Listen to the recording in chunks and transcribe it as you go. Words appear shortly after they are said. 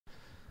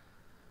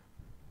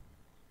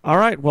All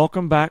right,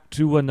 welcome back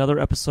to another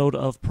episode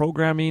of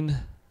Programming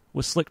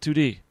with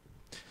Slick2D.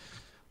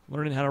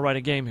 Learning how to write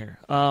a game here.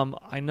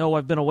 I know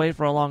I've been away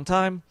for a long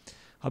time.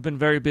 I've been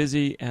very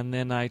busy, and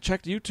then I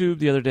checked YouTube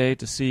the other day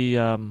to see,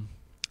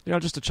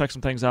 just to check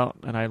some things out,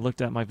 and I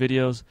looked at my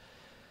videos,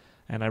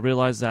 and I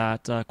realized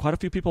that quite a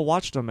few people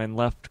watched them and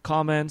left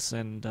comments,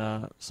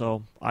 and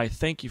so I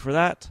thank you for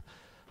that.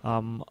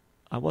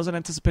 I wasn't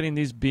anticipating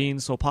these being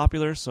so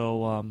popular,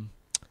 so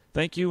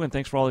thank you, and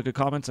thanks for all the good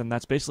comments, and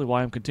that's basically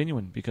why I'm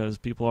continuing, because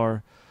people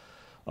are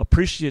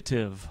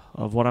appreciative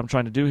of what I'm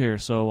trying to do here.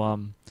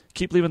 So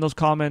keep leaving those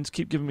comments,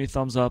 keep giving me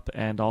thumbs up,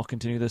 and I'll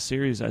continue this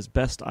series as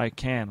best I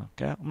can.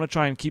 Okay, I'm going to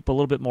try and keep a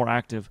little bit more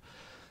active.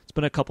 It's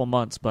been a couple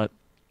months, but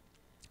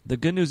the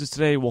good news is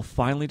today we'll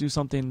finally do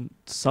something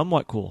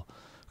somewhat cool.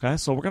 Okay,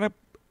 so we're going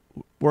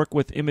to work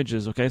with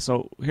images. Okay,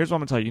 so here's what I'm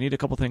going to tell you. You need a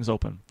couple things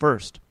open.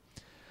 First,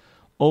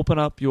 open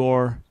up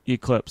your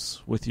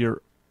Eclipse with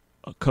your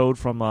code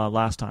from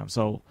last time.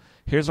 So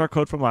here's our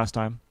code from last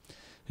time.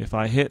 If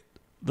I hit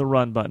the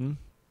run button,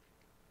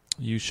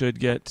 you should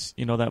get,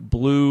 that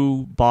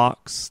blue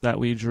box that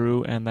we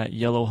drew and that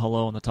yellow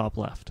hello on the top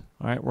left.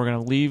 All right, we're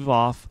going to leave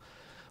off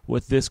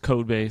with this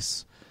code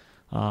base.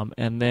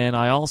 And then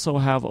I also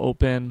have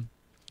open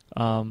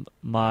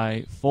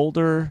my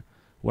folder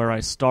where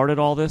I started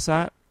all this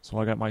at. So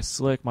I got my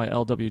Slick, my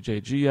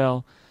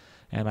LWJGL,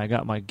 and I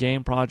got my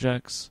game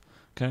projects.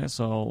 Okay,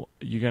 so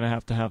you're going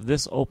to have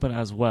this open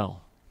as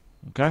well.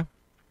 Okay?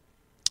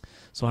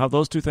 So have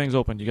those two things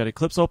open. You got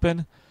Eclipse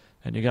open,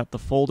 and you got the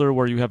folder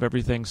where you have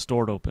everything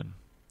stored open.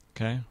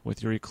 Okay?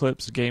 With your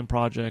Eclipse, game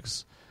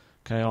projects,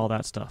 okay, all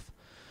that stuff.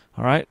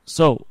 All right?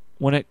 So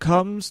when it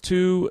comes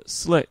to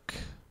Slick,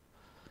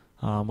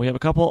 we have a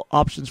couple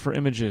options for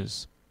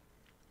images.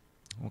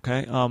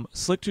 Okay?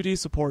 Slick2D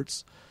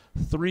supports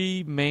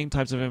three main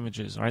types of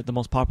images, all right? The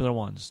most popular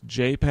ones: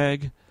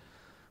 JPEG,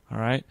 all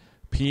right,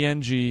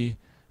 PNG,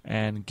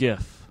 and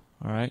GIF.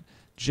 All right,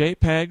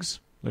 JPEGs,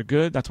 they're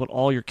good. That's what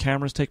all your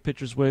cameras take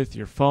pictures with,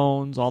 your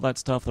phones, all that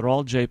stuff. They're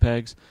all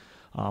JPEGs.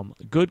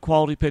 Good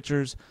quality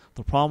pictures.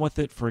 The problem with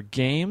it for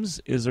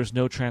games is there's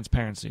no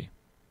transparency.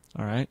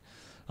 All right,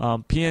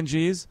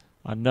 PNGs,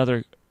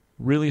 another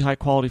really high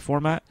quality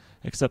format,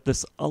 except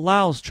this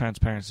allows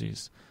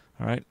transparencies.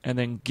 All right, and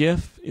then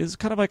GIF is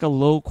kind of like a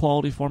low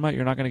quality format.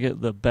 You're not going to get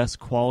the best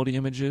quality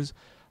images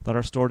that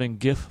are stored in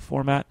GIF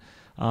format.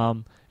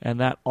 And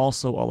that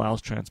also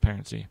allows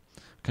transparency.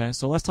 Okay,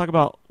 so let's talk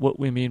about what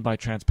we mean by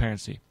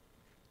transparency.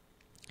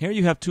 Here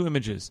you have two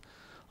images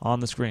on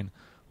the screen.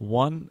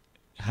 One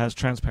has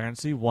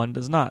transparency, one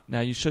does not. Now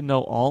you should know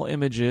all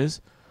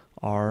images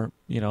are,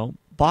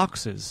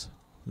 boxes.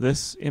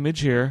 This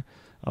image here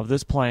of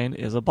this plane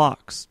is a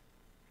box.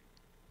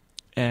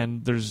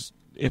 And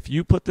if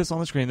you put this on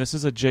the screen, this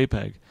is a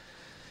JPEG.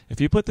 If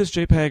you put this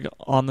JPEG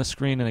on the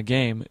screen in a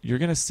game, you're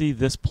going to see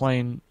this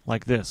plane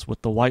like this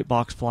with the white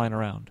box flying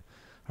around,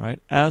 all right,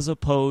 as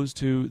opposed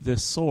to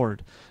this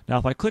sword. Now,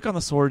 if I click on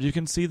the sword, you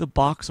can see the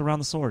box around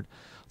the sword.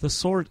 The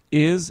sword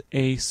is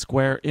a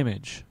square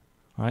image,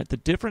 all right? The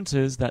difference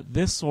is that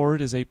this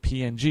sword is a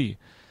PNG,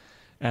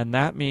 and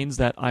that means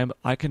that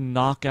I can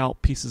knock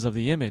out pieces of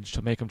the image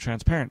to make them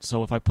transparent.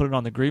 So if I put it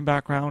on the green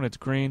background, it's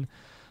green.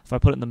 If I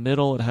put it in the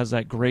middle, it has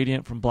that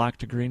gradient from black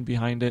to green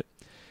behind it.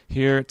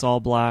 Here it's all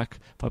black.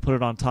 If I put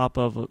it on top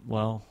of,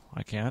 well,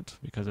 I can't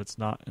because it's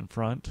not in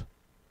front.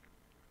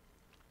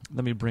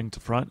 Let me bring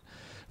to front.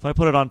 If I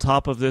put it on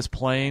top of this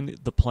plane,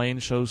 the plane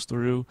shows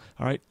through.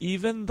 All right,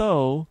 even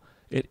though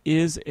it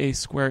is a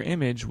square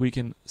image, we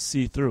can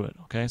see through it.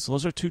 Okay, so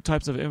those are two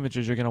types of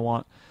images you're going to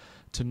want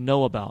to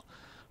know about.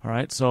 All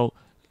right, so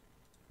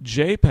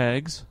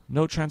JPEGs,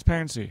 no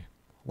transparency,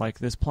 like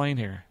this plane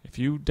here. If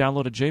you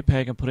download a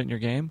JPEG and put it in your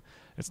game,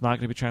 it's not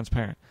going to be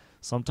transparent.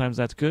 Sometimes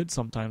that's good,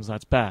 sometimes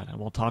that's bad, and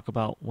we'll talk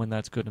about when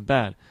that's good and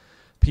bad.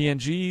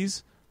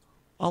 PNGs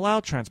allow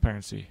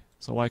transparency,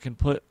 so I can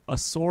put a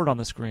sword on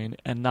the screen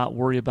and not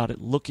worry about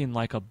it looking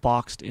like a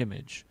boxed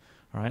image.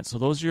 All right, so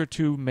those are your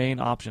two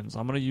main options.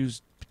 I'm going to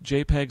use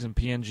JPEGs and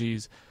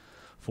PNGs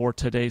for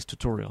today's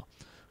tutorial.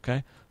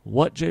 Okay,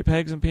 what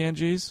JPEGs and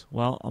PNGs?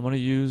 Well, I'm going to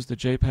use the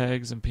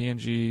JPEGs and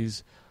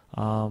PNGs.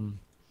 I'm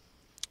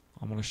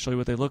going to show you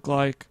what they look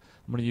like.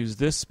 I'm going to use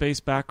this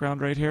space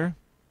background right here.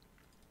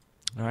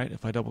 All right,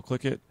 if I double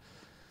click it,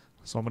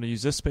 so I'm going to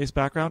use this space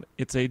background.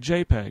 It's a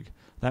JPEG.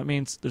 That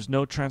means there's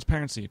no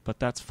transparency, but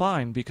that's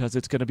fine because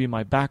it's going to be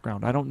my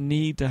background. I don't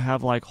need to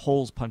have like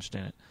holes punched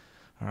in it.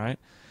 All right,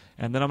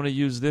 and then I'm going to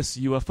use this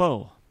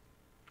UFO,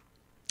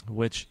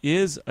 which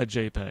is a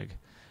JPEG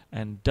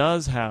and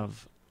does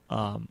have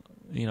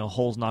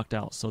holes knocked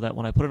out, so that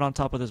when I put it on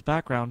top of this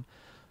background,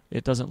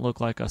 it doesn't look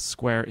like a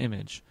square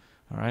image.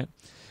 All right,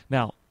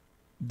 now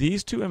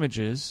these two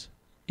images.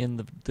 In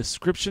the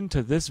description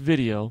to this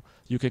video,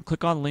 you can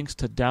click on links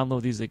to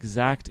download these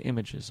exact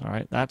images. All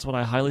right, that's what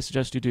I highly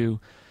suggest you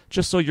do,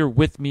 just so you're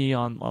with me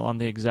on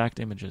the exact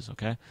images.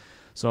 Okay,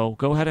 so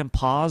go ahead and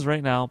pause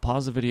right now.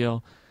 Pause the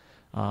video.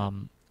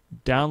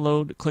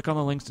 download, click on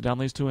the links to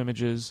download these two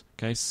images.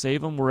 Okay,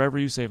 save them wherever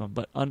you save them,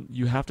 but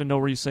you have to know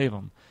where you save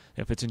them.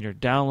 If it's in your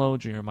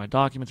downloads or your My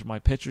Documents or My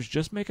Pictures,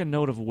 just make a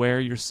note of where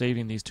you're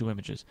saving these two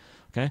images.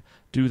 Okay,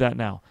 do that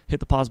now. Hit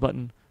the pause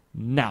button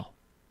now.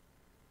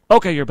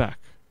 Okay, you're back.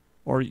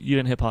 Or you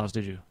didn't hit pause,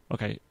 did you?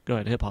 Okay, go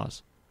ahead, hit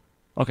pause.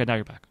 Okay, now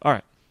you're back. All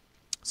right.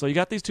 So you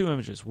got these two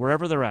images,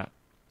 wherever they're at.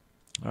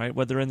 All right,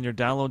 whether in your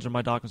downloads or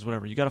My Documents,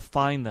 whatever. You got to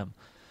find them.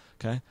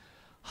 Okay,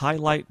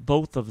 highlight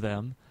both of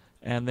them,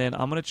 and then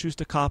I'm going to choose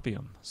to copy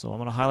them. So I'm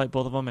going to highlight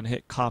both of them and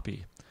hit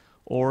copy.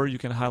 Or you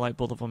can highlight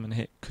both of them and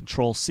hit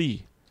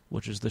Control-C,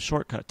 which is the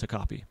shortcut to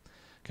copy.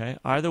 Okay,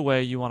 either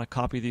way, you want to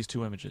copy these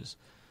two images.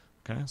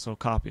 Okay, so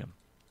copy them.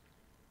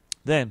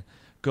 Then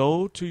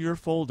go to your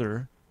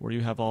folder where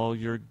you have all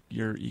your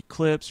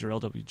Eclipse, your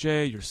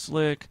LWJ, your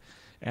Slick,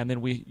 and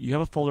then you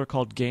have a folder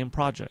called Game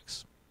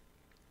Projects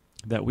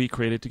that we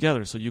created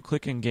together. So you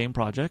click in Game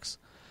Projects,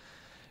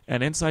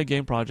 and inside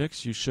Game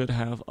Projects you should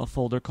have a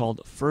folder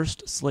called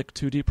First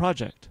Slick2D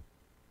Project.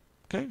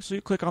 Okay, so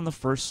you click on the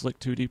First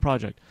Slick2D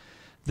Project.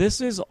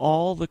 This is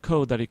all the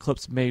code that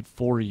Eclipse made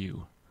for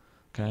you.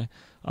 Okay,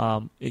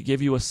 it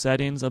gives you a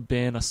settings, a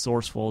bin, a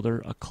source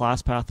folder, a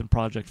class path, and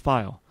project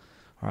file.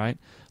 All right,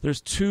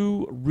 there's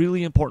two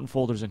really important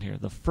folders in here.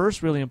 The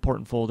first really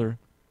important folder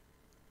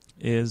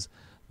is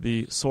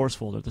the source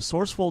folder. The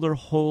source folder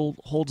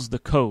holds the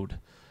code.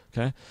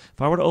 Okay,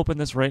 if I were to open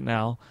this right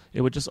now,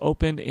 it would just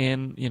open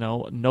in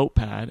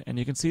Notepad, and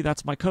you can see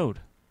that's my code.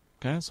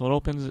 Okay, so it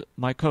opens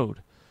my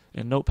code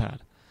in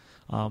Notepad.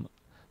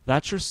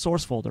 That's your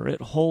source folder.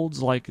 It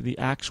holds like the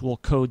actual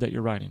code that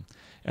you're writing.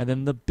 And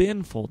then the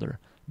bin folder.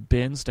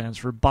 Bin stands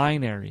for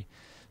binary.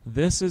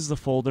 This is the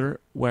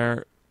folder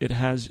where it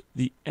has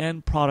the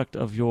end product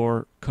of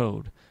your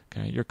code.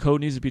 Okay, your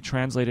code needs to be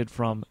translated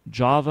from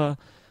Java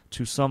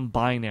to some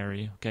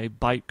binary, okay,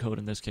 bytecode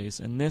in this case,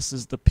 and this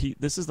is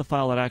the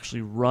file that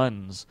actually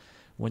runs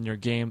when your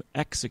game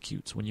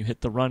executes, when you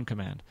hit the run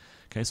command.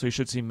 Okay, so you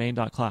should see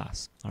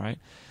main.class. All right.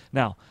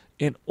 Now,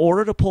 in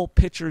order to pull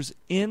pictures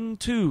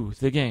into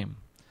the game,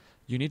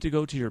 you need to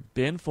go to your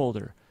bin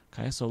folder.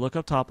 Okay, so look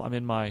up top. I'm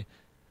in my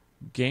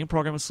game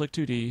program with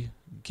Slick2D,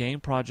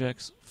 game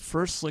projects,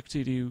 first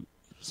Slick2D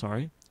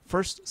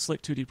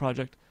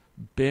project,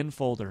 bin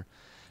folder,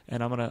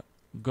 and I'm gonna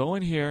go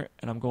in here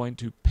and I'm going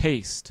to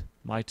paste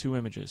my two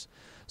images.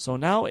 So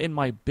now in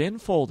my bin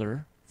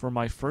folder for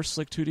my first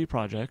Slick2D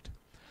project,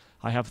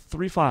 I have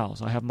three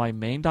files. I have my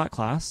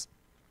main.class,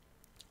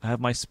 I have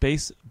my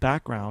space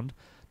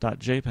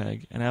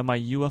background.jpg, and I have my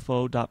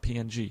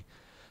ufo.png.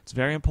 It's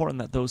very important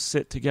that those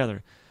sit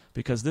together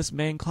because this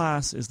main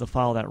class is the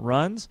file that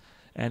runs,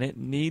 and it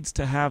needs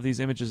to have these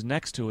images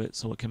next to it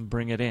so it can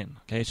bring it in.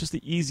 Okay, it's just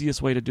the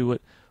easiest way to do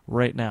it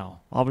right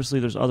now. Obviously,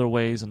 there's other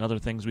ways and other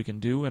things we can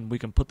do, and we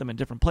can put them in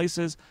different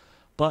places,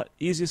 but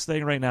easiest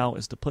thing right now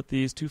is to put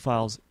these two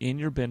files in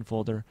your bin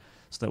folder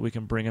so that we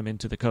can bring them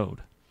into the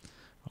code.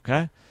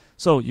 Okay,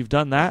 so you've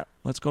done that.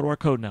 Let's go to our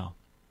code now.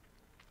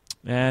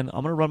 And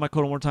I'm going to run my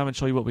code one more time and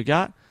show you what we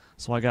got.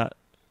 So I got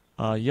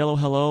yellow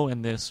hello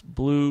and this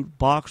blue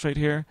box right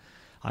here.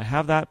 I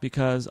have that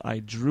because I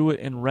drew it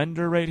in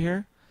render right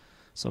here.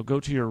 So go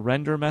to your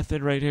render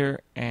method right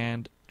here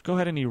and go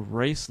ahead and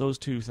erase those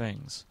two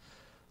things.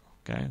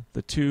 Okay,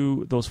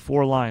 those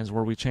four lines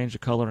where we changed the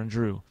color and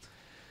drew.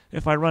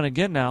 If I run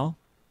again now,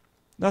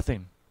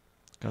 nothing,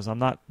 because I'm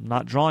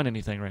not drawing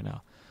anything right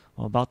now.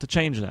 I'm about to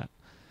change that.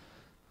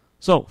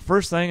 So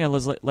first thing,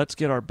 let's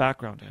get our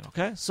background in.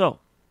 Okay, so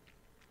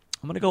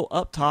I'm going to go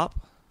up top,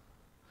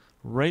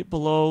 right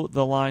below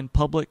the line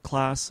public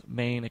class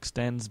main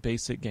extends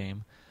basic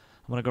game.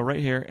 I'm going to go right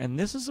here, and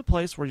this is the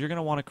place where you're going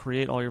to want to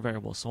create all your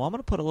variables. So I'm going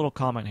to put a little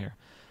comment here.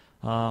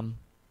 I'm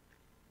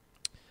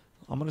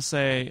going to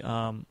say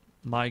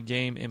my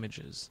game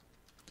images.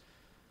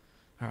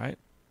 All right.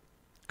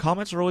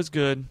 Comments are always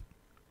good.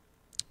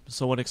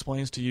 So it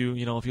explains to you,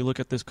 if you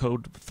look at this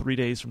code 3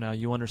 days from now,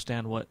 you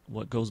understand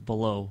what goes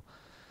below.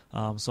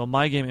 So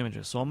my game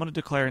images. So I'm going to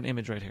declare an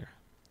image right here.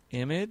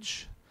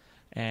 Image,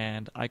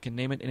 and I can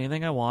name it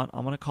anything I want.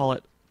 I'm going to call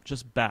it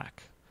just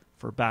back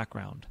for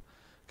background.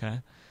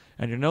 Okay.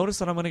 And you'll notice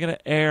that I'm going to get an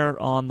error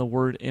on the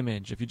word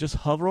image. If you just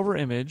hover over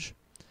image,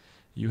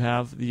 you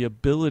have the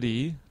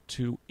ability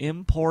to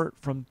import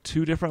from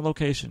two different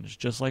locations,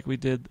 just like we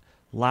did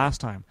last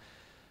time.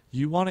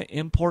 You want to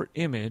import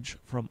image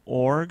from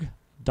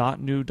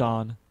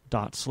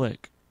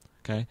org.newdawn.slick.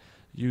 Okay?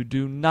 You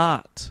do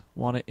not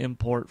want to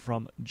import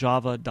from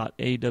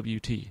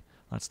java.awt.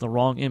 That's the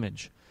wrong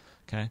image.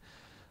 Okay?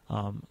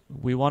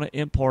 We want to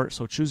import,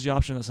 so choose the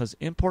option that says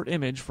import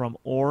image from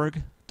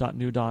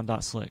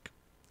org.newdawn.slick.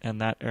 And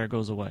that error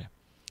goes away.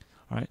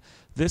 All right.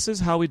 This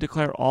is how we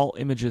declare all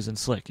images in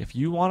Slick. If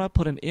you want to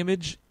put an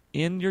image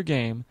in your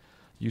game,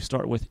 you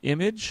start with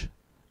image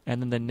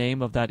and then the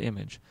name of that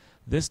image.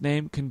 This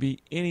name can be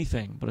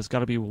anything, but it's got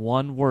to be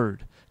one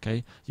word.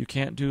 Okay. You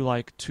can't do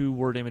like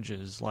 2-word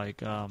images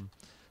like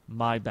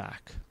my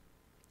back.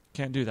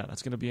 Can't do that.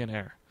 That's going to be an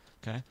error.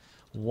 Okay.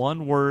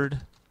 One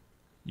word.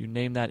 You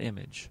name that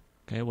image.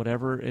 Okay,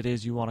 whatever it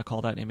is you want to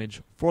call that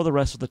image for the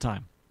rest of the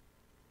time.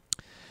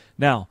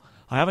 Now,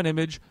 I have an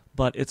image,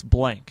 but it's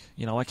blank.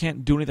 I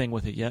can't do anything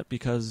with it yet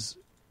because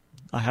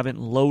I haven't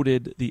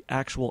loaded the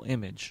actual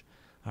image.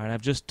 All right,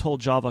 I've just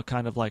told Java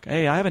kind of like,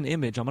 hey, I have an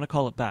image, I'm going to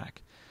call it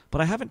back.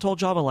 But I haven't told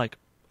Java like,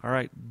 all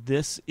right,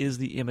 this is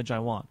the image I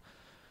want.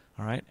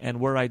 All right, and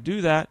where I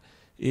do that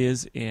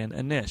is in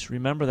init.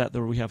 Remember that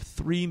we have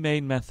three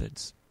main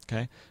methods.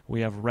 Okay,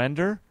 we have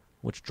render,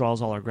 which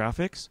draws all our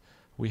graphics.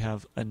 We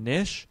have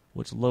init,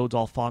 which loads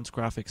all fonts,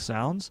 graphics,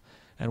 sounds.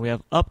 And we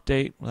have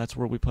update, that's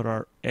where we put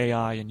our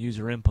AI and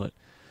user input.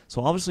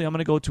 So obviously I'm going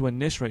to go to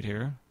init right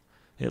here.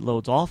 It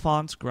loads all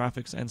fonts,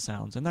 graphics, and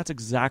sounds. And that's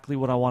exactly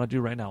what I want to do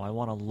right now. I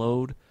want to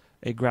load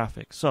a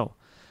graphic. So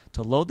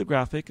to load the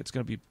graphic, it's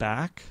going to be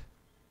back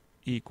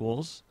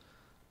equals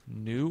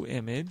new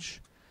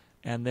image,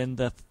 and then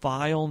the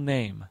file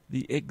name,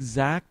 the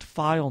exact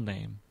file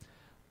name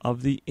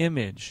of the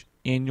image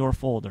in your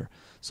folder.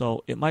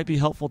 So it might be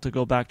helpful to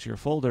go back to your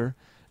folder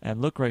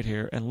and look right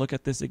here and look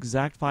at this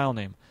exact file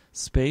name,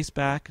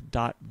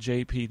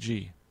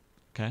 spaceback.jpg.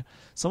 Okay?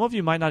 Some of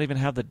you might not even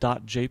have the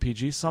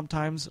 .jpg.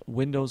 Sometimes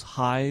Windows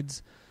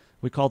hides,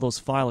 we call those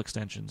file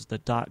extensions, the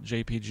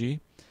 .jpg.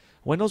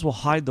 Windows will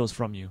hide those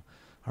from you.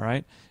 All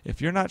right?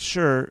 If you're not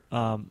sure,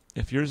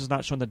 if yours is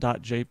not showing the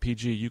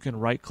 .jpg, you can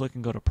right-click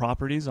and go to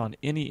Properties on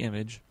any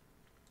image,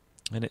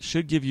 and it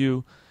should give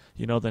you,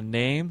 the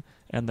name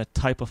and the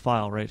type of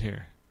file right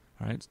here.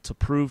 All right? To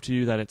prove to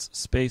you that it's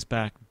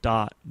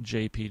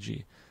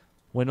spaceback.jpg.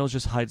 Windows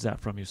just hides that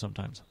from you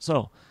sometimes.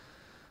 So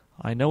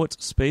I know it's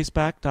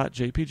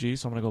spaceback.jpg,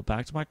 so I'm going to go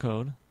back to my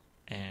code,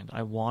 and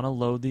I want to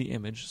load the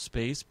image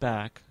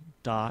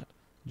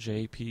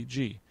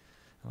spaceback.jpg.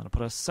 I'm going to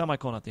put a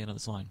semicolon at the end of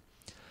this line.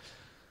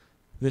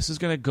 This is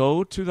going to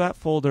go to that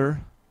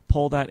folder,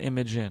 pull that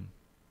image in.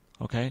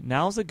 Okay,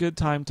 now's a good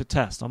time to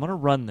test. I'm going to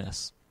run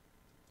this.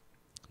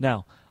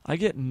 Now, I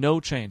get no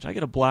change. I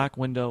get a black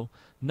window,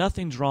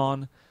 nothing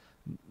drawn,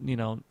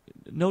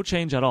 no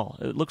change at all.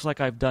 It looks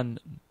like I've done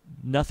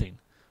nothing.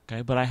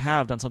 Okay, but I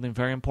have done something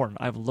very important.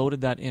 I've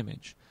loaded that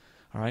image.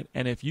 All right,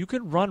 and if you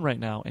can run right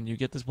now and you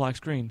get this black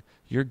screen,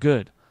 you're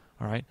good.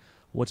 All right,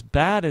 what's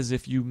bad is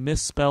if you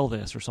misspell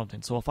this or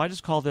something. So if I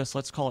just call this,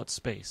 let's call it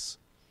space.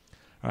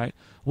 All right,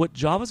 what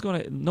Java's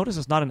going to, notice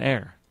it's not an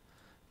error.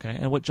 Okay,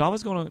 and what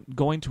Java's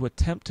going to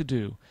attempt to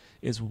do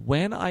is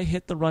when I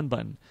hit the run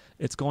button,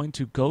 it's going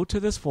to go to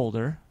this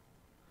folder,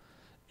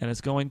 and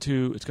it's going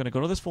to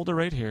go to this folder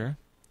right here.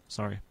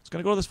 Sorry, it's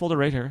going to go to this folder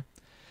right here,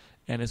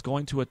 and it's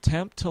going to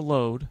attempt to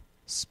load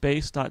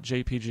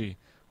space.jpg.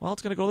 Well,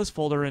 it's going to go to this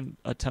folder and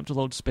attempt to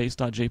load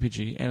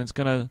space.jpg, and it's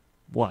going to,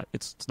 what?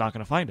 It's not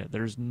going to find it.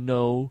 There's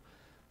no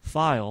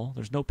file,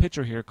 there's no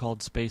picture here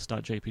called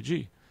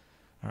space.jpg.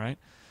 All right,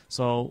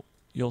 so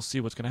you'll see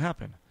what's going to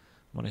happen.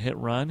 I'm going to hit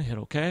run, hit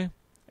OK,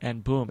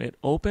 and boom, it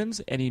opens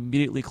and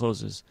immediately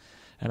closes.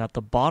 And at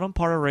the bottom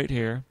part right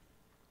here,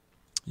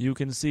 you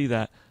can see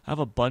that I have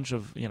a bunch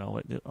of,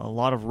 a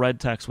lot of red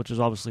text, which is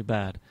obviously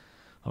bad.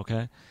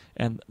 Okay,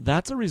 and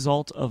that's a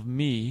result of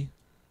me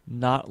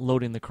not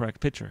loading the correct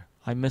picture.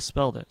 I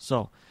misspelled it.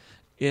 So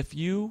if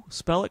you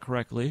spell it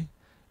correctly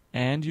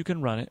and you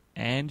can run it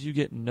and you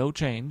get no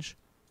change,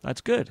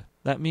 that's good.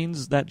 That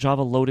means that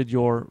Java loaded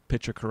your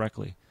picture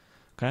correctly.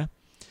 Okay,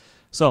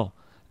 so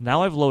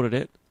now I've loaded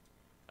it.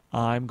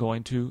 I'm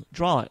going to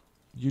draw it.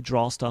 You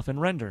draw stuff in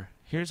render.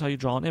 Here's how you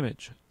draw an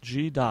image.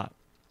 Draw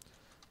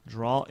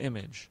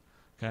image.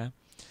 Okay.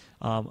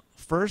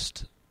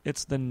 First,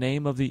 it's the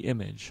name of the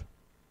image.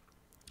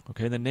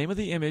 Okay, the name of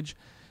the image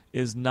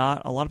is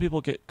not, a lot of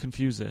people get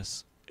confused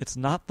this. It's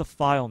not the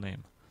file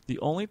name. The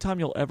only time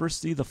you'll ever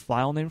see the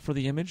file name for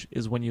the image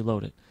is when you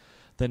load it.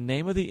 The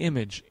name of the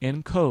image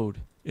in code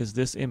is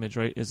this image,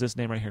 right? Is this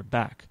name right here,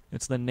 back.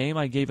 It's the name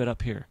I gave it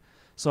up here.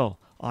 So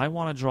I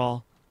want to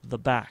draw the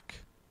back.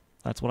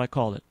 That's what I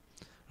called it.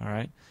 All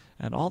right,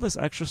 and all this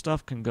extra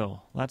stuff can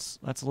go. That's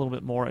a little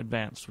bit more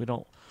advanced. We're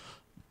not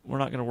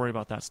going to worry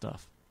about that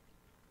stuff.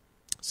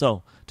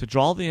 So to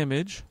draw the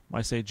image,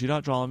 I say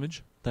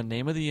g.drawImage, the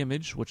name of the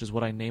image, which is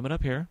what I name it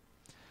up here,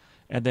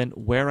 and then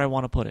where I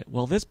want to put it.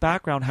 Well, this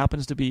background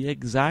happens to be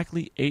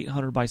exactly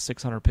 800 by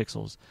 600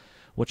 pixels,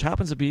 which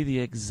happens to be the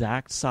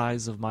exact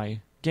size of my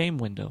game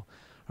window.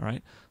 All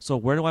right, so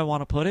where do I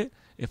want to put it?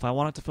 If I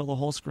want it to fill the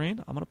whole screen,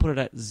 I'm going to put it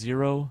at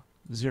 0,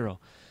 0.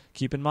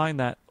 Keep in mind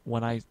that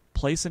when I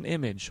place an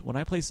image, when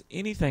I place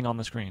anything on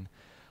the screen,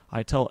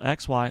 I tell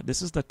X, Y,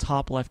 this is the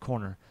top left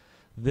corner.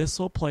 This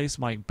will place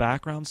my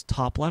background's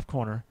top left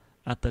corner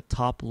at the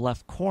top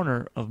left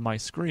corner of my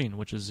screen,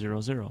 which is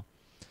 0, 0.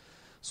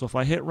 So if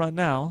I hit run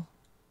now,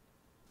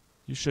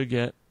 you should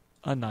get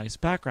a nice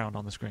background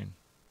on the screen.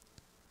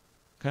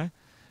 Okay?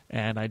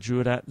 And I drew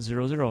it at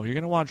 0, 0. You're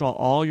going to want to draw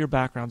all your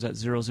backgrounds at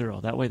 0,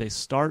 0. That way they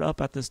start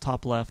up at this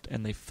top left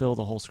and they fill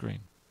the whole screen.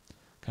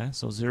 Okay?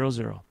 So 0,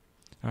 0.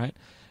 All right?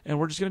 And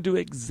we're just going to do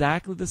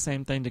exactly the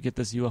same thing to get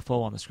this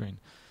UFO on the screen.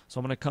 So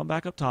I'm going to come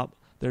back up top.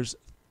 There's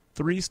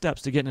 3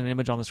 steps to getting an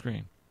image on the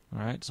screen.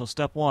 All right? So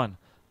step 1,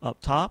 up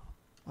top,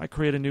 I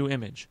create a new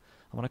image.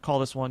 I'm going to call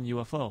this one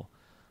UFO.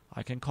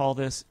 I can call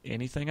this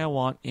anything I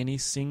want, any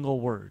single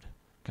word.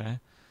 Okay?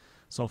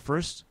 So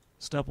first,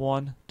 step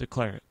 1,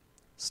 declare it.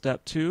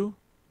 Step 2,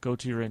 go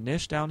to your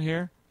init down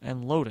here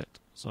and load it.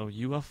 So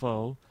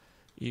UFO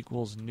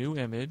equals new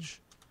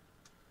image.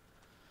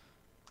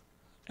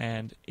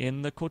 And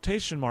in the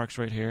quotation marks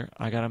right here,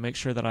 I got to make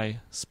sure that I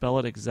spell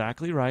it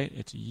exactly right.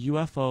 It's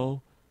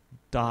UFO.png.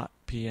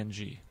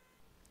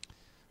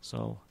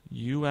 So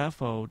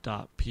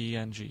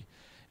UFO.png.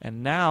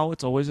 And now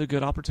it's always a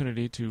good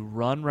opportunity to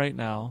run right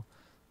now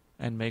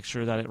and make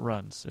sure that it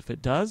runs. If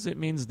it does, it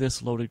means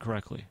this loaded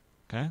correctly.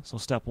 Okay? So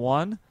step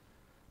 1,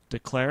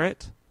 declare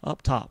it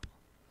up top.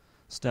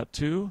 Step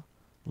 2,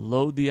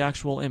 load the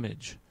actual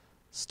image.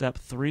 Step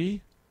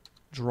 3,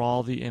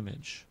 draw the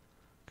image.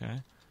 Okay?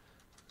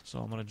 So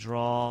I'm going to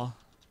draw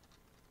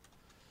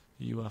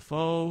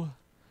UFO.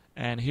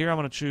 And here I'm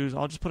going to choose,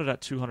 I'll just put it at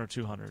 200,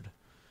 200.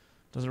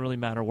 Doesn't really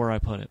matter where I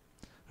put it.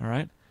 All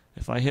right?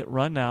 If I hit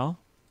run now,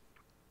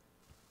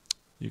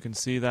 you can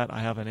see that I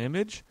have an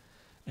image.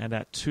 And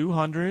at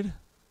 200,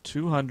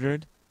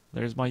 200,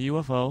 there's my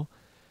UFO.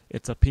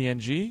 It's a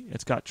PNG.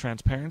 It's got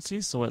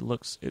transparency, so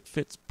it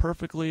fits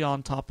perfectly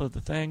on top of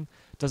the thing.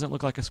 It doesn't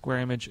look like a square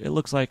image. It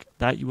looks like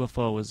that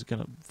UFO is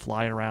going to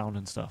fly around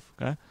and stuff.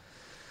 Okay?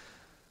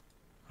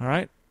 All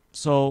right?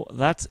 So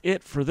that's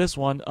it for this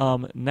one.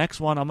 Next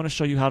one, I'm going to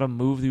show you how to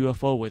move the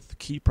UFO with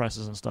key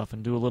presses and stuff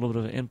and do a little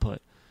bit of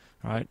input.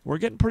 All right? We're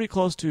getting pretty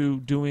close to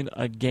doing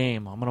a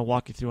game. I'm going to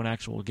walk you through an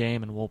actual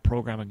game, and we'll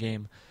program a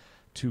game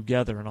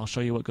together, and I'll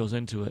show you what goes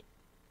into it.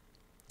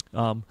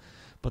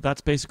 But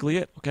that's basically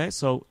it. Okay,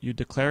 so you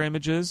declare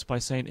images by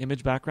saying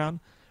image background.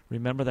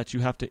 Remember that you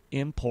have to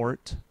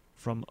import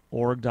from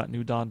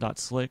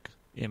org.newdawn.slick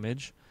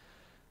image.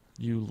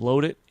 You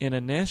load it in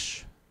a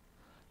niche,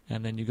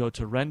 and then you go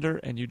to render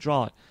and you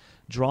draw it.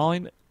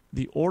 Drawing,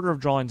 the order of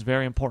drawing is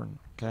very important.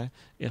 Okay,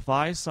 if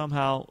I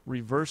somehow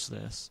reverse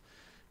this,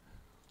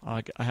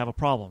 I have a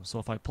problem. So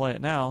if I play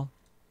it now,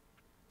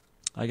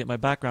 I get my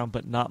background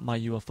but not my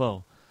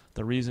UFO.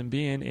 The reason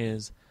being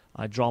is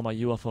I draw my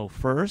UFO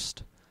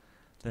first,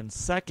 then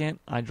second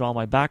I draw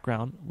my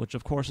background, which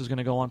of course is going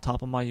to go on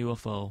top of my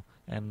UFO,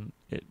 and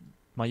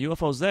my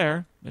UFO's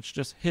there, it's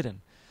just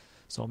hidden.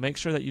 So make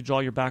sure that you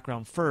draw your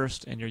background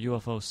first and your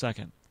UFO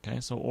second.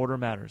 Okay, so order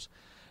matters.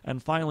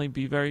 And finally,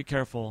 be very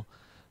careful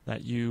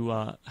that you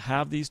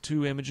have these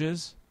two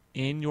images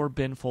in your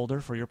bin folder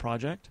for your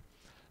project,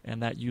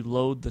 and that you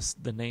load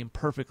the name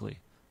perfectly.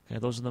 Okay,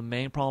 those are the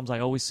main problems I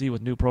always see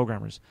with new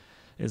programmers,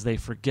 is they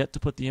forget to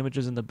put the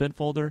images in the bin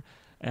folder,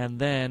 and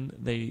then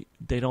they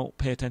don't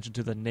pay attention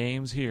to the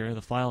names here,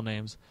 the file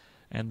names,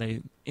 and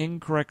they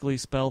incorrectly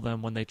spell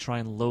them when they try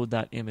and load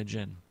that image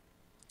in.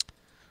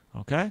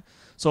 Okay,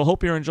 so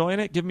hope you're enjoying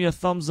it. Give me a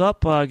thumbs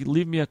up,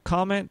 leave me a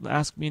comment,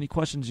 ask me any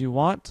questions you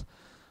want.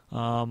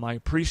 I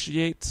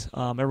appreciate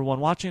everyone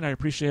watching. I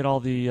appreciate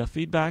all the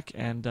feedback,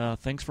 and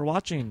thanks for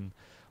watching.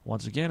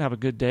 Once again, have a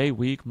good day,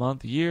 week,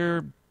 month,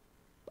 year,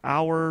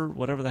 hour,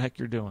 whatever the heck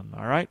you're doing.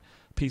 All right?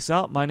 Peace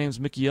out. My name's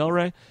Mickey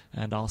Elray,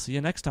 and I'll see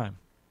you next time.